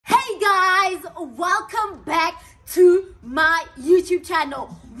welcome back to my YouTube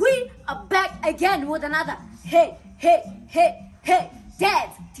channel. We are back again with another hey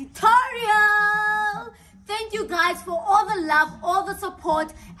dance tutorial. Thank you guys for all the love, all the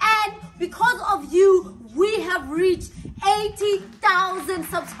support, and because of you we have reached 80,000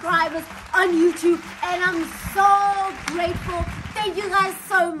 subscribers on YouTube, and I'm so grateful. Thank you guys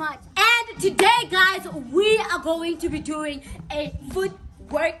so much. And today guys, we are going to be doing a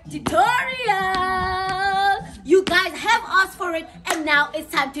footwork tutorial. You guys have asked for it, and now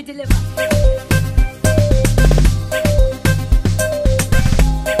it's time to deliver.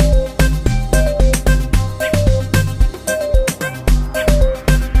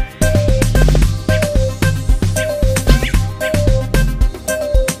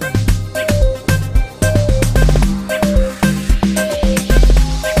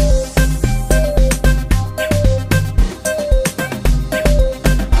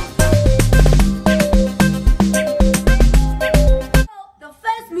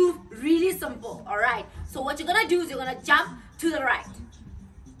 Alright, so what you're gonna do is you're gonna jump to the right.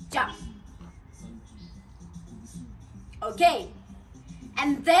 Jump. Okay.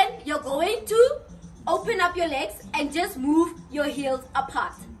 And then you're going to open up your legs and just move your heels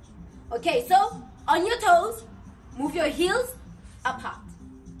apart. Okay, so on your toes, move your heels apart.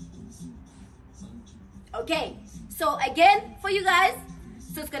 Okay, so again for you guys,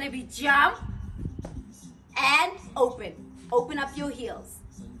 so it's gonna be jump and open. Open up your heels.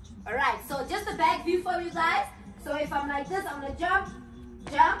 Alright, so just a back view for you guys. So if I'm like this, I'm going to jump,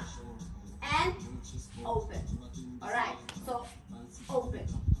 and open. Alright, so open.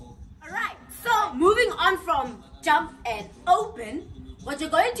 Alright, so moving on from jump and open, what you're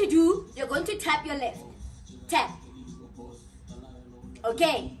going to do, you're going to tap your left. Tap.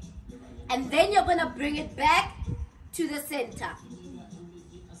 Okay, and then you're going to bring it back to the center.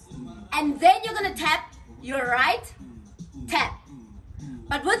 And then you're going to tap your right, tap.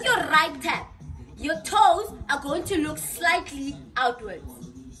 But with your right tap, your toes are going to look slightly outwards.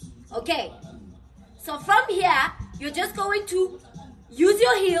 Okay, so from here, you're just going to use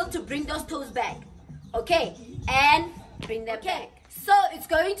your heel to bring those toes back. Okay, and bring them back. So it's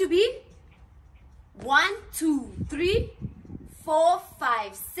going to be 1, 2, 3, 4,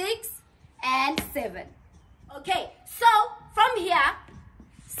 5, 6, and 7. Okay, so from here,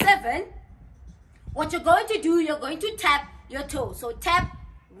 7, what you're going to do, you're going to tap your toe. So tap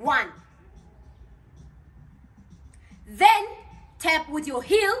 1. Then tap with your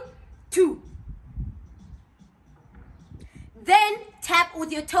heel 2. Then tap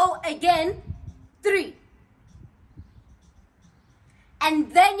with your toe again 3.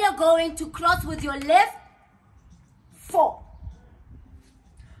 And then you're going to cross with your left 4.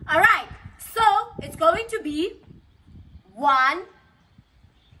 Alright, so it's going to be 1,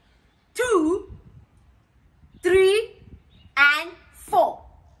 2, 3, and 4.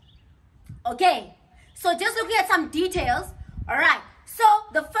 Okay, so just looking at some details. Alright, so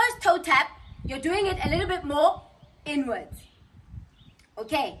the first toe tap, you're doing it a little bit more inwards.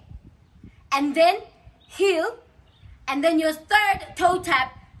 Okay, and then heel, and then your third toe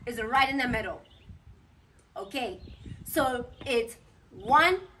tap is right in the middle. Okay, so it's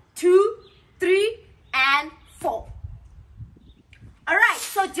 1, 2, 3, and 4. Alright,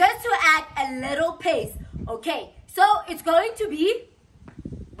 so just to add a little pace. Okay, so it's going to be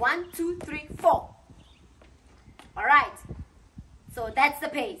 1, 2, 3, 4. Alright, so that's the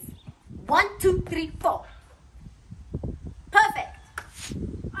pace. 1, 2, 3, 4. Perfect.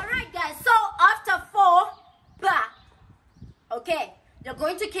 Alright guys, so after 4, ba. Okay, you're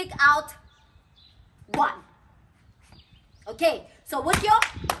going to kick out 1. Okay, so with your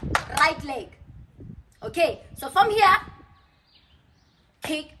right leg. Okay, so from here,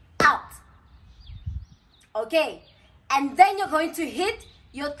 kick out. Okay, and then you're going to hit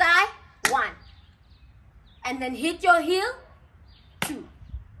your thigh 1, and then hit your heel 2.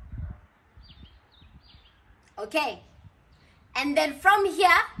 Okay, and then from here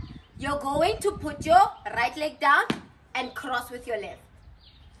you're going to put your right leg down and cross with your left.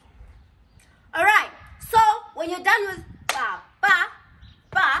 Alright, so when you're done with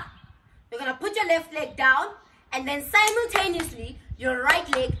ba, you're gonna put your left leg down, and then simultaneously your right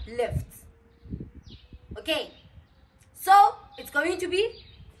leg lifts. Okay, so it's going to be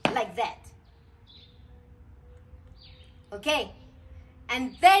like that. Okay,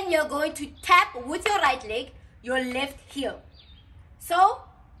 and then you're going to tap with your right leg your left heel. So,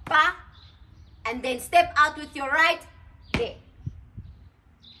 ba, and then step out with your right leg.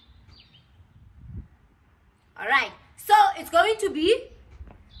 Alright, so it's going to be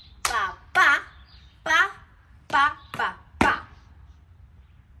ba, ba, ba, ba, ba, ba.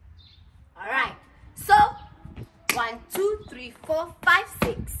 Alright. 1, 2, 3, 4, 5,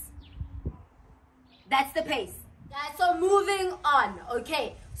 6. That's the pace. Guys, so moving on.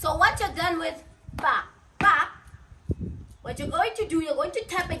 Okay, so once you're done with ba, ba, what you're going to do, you're going to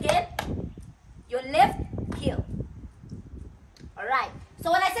tap again your left heel. Alright,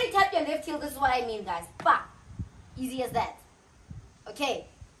 so when I say tap your left heel, this is what I mean, guys. Ba, easy as that. Okay,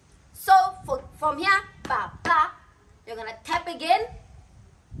 so from here, ba, ba, you're going to tap again,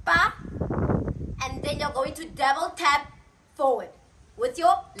 ba, and then you're going to double tap forward with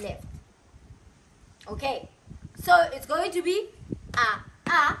your left. Okay, so it's going to be a,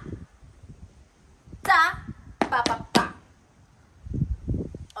 ta, ba, ba, ba.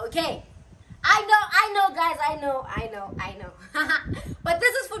 Okay, I know guys, I know. But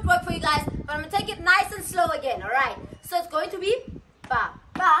this is footwork for you guys, but I'm going to take it nice and slow again, alright? So it's going to be ba,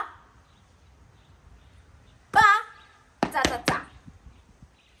 ba, ba, ta, ta, ta.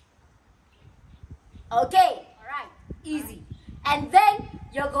 Okay, alright, easy. And then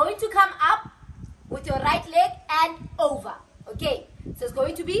you're going to come up with your right leg and over. Okay, so it's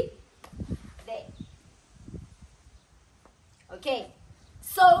going to be there. Okay,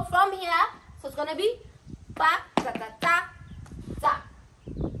 so from here, so it's going to be ba, ta, ta, ta, ta.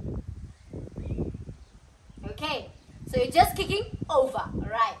 Okay, so you're just kicking over,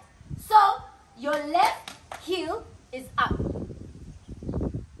 alright? So your left heel is up.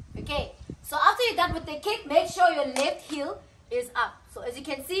 Okay, so after you're done with the kick, make sure your left heel is up. So as you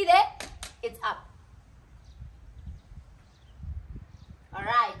can see there, it's up.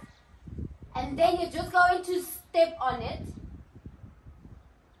 Alright, and then you're just going to step on it.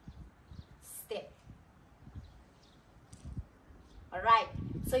 Step. Alright,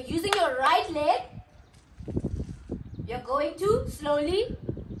 so using your right leg, you're going to slowly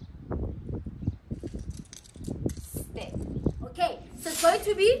step. Okay, so it's going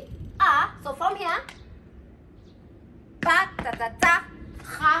to be so from here, ba, ta, ta, ta,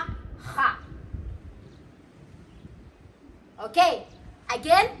 ha, ha. Okay,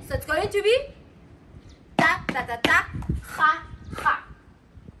 again, so it's going to be ta, ta, ta, ta, ha, ha.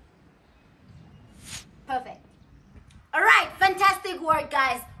 Perfect. Alright, fantastic work,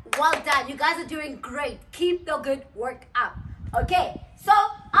 guys. Well done. You guys are doing great. Keep the good work up. Okay, so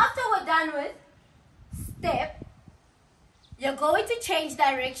after we're done with step, you're going to change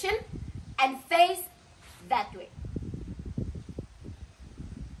direction and face that way.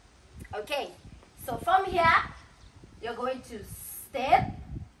 Okay, so from here, you're going to step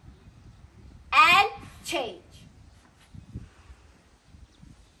and change.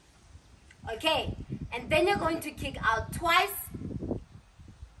 Okay, and then you're going to kick out twice.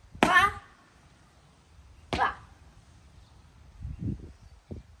 Ba, ba.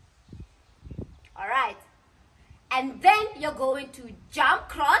 Alright, and then you're going to jump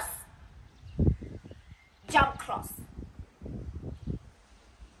cross, jump cross.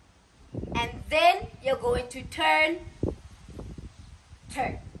 And then you're going to turn,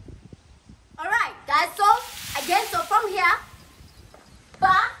 turn. Alright guys, so again, so from here,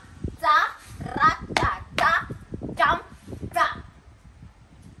 ba, ta, ra, ta, ta, jump, ta.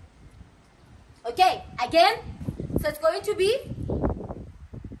 Okay, again, so it's going to be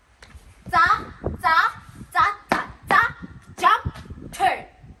ta, ta, ta, ta, ta, jump, turn.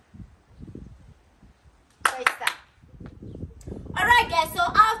 Alright guys, so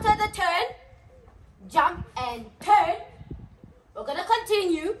after the turn, jump and turn, we're going to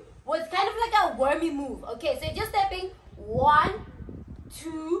continue with kind of like a wormy move. Okay, so you're just stepping 1,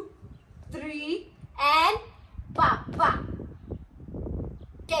 2, 3, and ba, ba.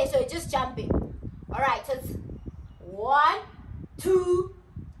 Okay, so you're just jumping. Alright, so it's 1, 2,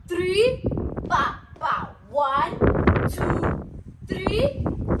 3, ba, ba. 1, 2, 3,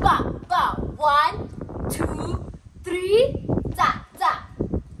 ba, ba. 1, 2, 3, ta, ta.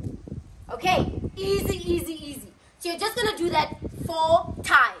 Okay, easy, easy, easy. So you're just gonna do that 4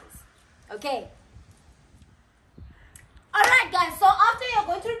 times. Okay. Alright guys, so after you're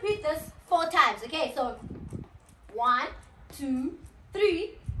going to repeat this 4 times. Okay, so 1, 2,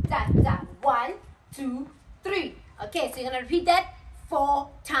 3, ta, ta. 1, 2, 3. Okay, so you're gonna repeat that 4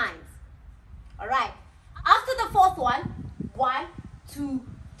 times. Alright. After the 4th one, 1, 2,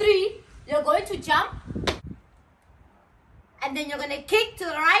 3, you're going to jump. And then you're going to kick to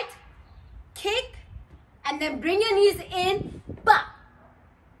the right, kick, and then bring your knees in, ba.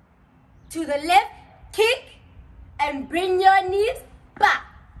 To the left, kick, and bring your knees back.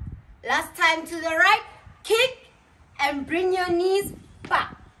 Last time to the right, kick, and bring your knees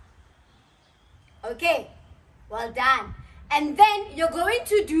back. Okay, well done. And then you're going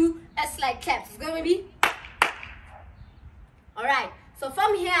to do a slide clap. It's going to be, alright, so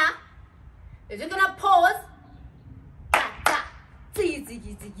from here, you're just going to pause,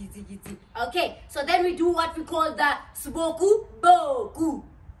 Okay, so then we do what we call the Suboku Boku.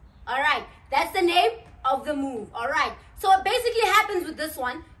 Alright, that's the name of the move. Alright, so what basically happens with this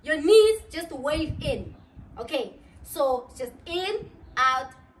one, your knees just wave in. Okay, so just in,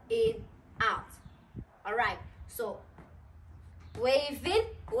 out, in, out. Alright, so wave in,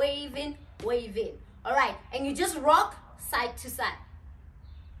 wave in, wave in. Alright, and you just rock side to side.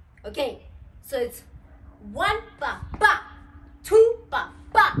 Okay, so it's 1 pa pa, 2 pa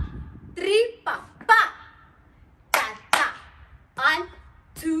pa, 3 pa pa, ta ta. 1,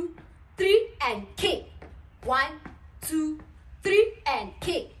 2, 3 and kick. 1, 2, 3 and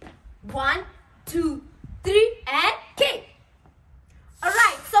kick. 1, 2, 3 and kick.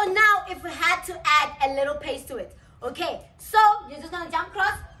 Alright, so now if we had to add a little pace to it. Okay, so you're just gonna jump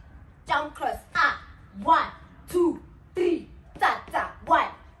cross. 1, 2, 3, ta ta. 1,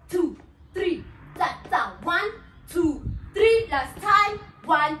 2, 3, ta ta. 1, 2, 3. Last time.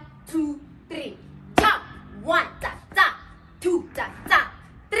 1, 2, 3. Jump. 1 ta ta. 2 ta ta.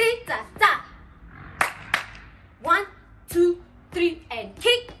 3 ta ta. 1, 2, 3 and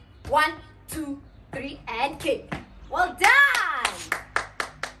kick. 1, 2, 3 and kick. Well done.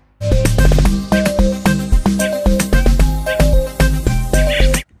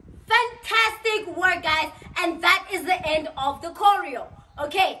 Fantastic work, guys, and that is the end of the choreo.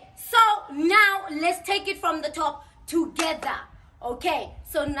 Okay, so now let's take it from the top together. Okay,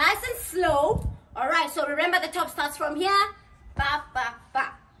 so nice and slow. All right, so remember the top starts from here. Ba ba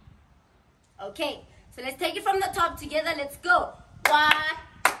ba. Okay, so let's take it from the top together. Let's go. 1,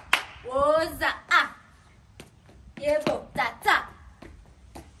 woza ah, yebo ta ta,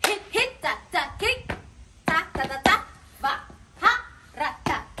 hit ta ta, kick ta ta ta ta, va ha ra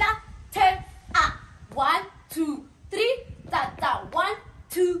ta ta, turn ah. 1, 2, 3, ta ta. 1,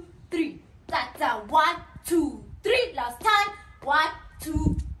 2, 3, ta ta. 1, 2, 3. Last time. 1,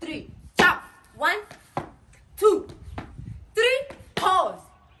 2, 3. Jump. 1, 2, 3. Pause.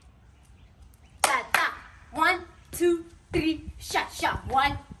 Ta ta. 1, 2, 3. Sha sha.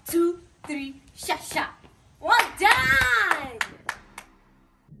 1, 2, 3. Sha sha. Well done.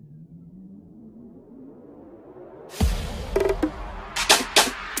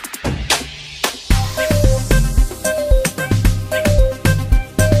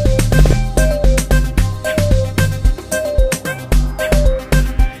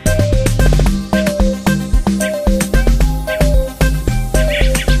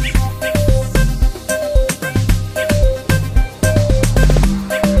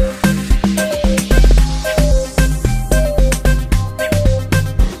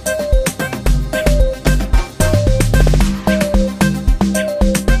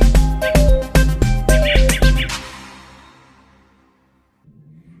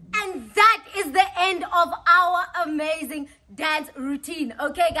 Of our amazing dance routine.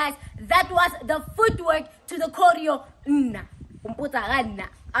 Okay, guys, that was the footwork to the choreo.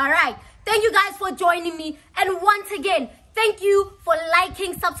 All right, thank you guys for joining me, and once again, thank you for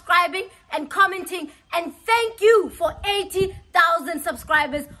liking, subscribing, and commenting, and thank you for 80,000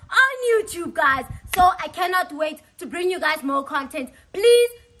 subscribers on YouTube, guys. So I cannot wait to bring you guys more content. Please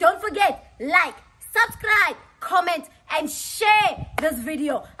don't forget, like, subscribe, comment, and share this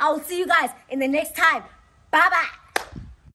video. I will see you guys in the next time. Bye-bye.